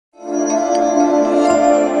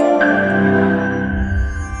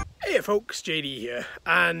folks, JD here,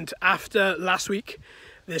 and after last week,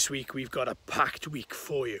 this week we've got a packed week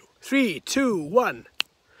for you. 3, 2, 1.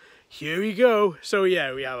 Here we go. So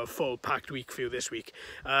yeah, we have a full packed week for you this week.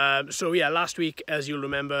 So yeah, last week, as you'll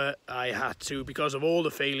remember, I had to, because of all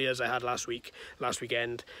the failures I had last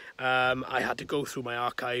weekend, I had to go through my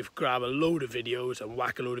archive, grab a load of videos and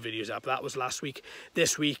whack a load of videos up. That was last week.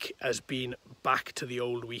 This week has been back to the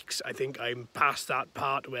old weeks. I think I'm past that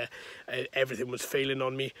part where everything was failing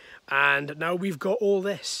on me, and now we've got all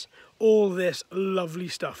this lovely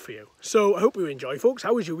stuff for you. So I hope you enjoy, folks.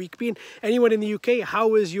 How has your week been? Anyone in the UK,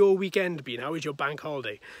 how has your weekend been? How is your bank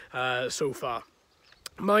holiday so far?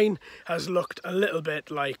 Mine has looked a little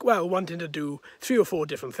bit like, well, wanting to do 3 or 4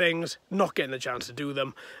 different things, not getting a chance to do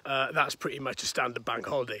them. That's pretty much a standard bank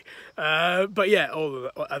holiday. But yeah,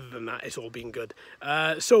 other than that, it's all been good.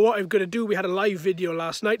 So what I'm going to do, we had a live video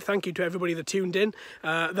last night. Thank you to everybody that tuned in.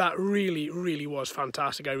 That really was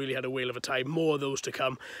fantastic. I really had a whale of a time. More of those to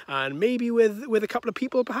come. And maybe with a couple of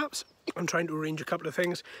people, perhaps. I'm trying to arrange a couple of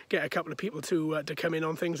things, get a couple of people to come in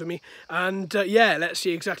on things with me, and yeah, let's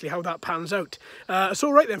see exactly how that pans out.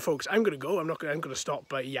 So right then, folks, I'm going to go. I'm going to stop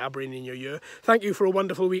yabbering in your ear. Thank you for a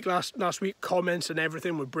wonderful week last week. Comments and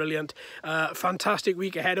everything were brilliant. Fantastic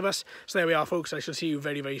week ahead of us. So there we are, folks. I shall see you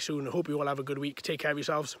very soon. I hope you all have a good week. Take care of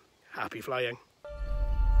yourselves. Happy flying.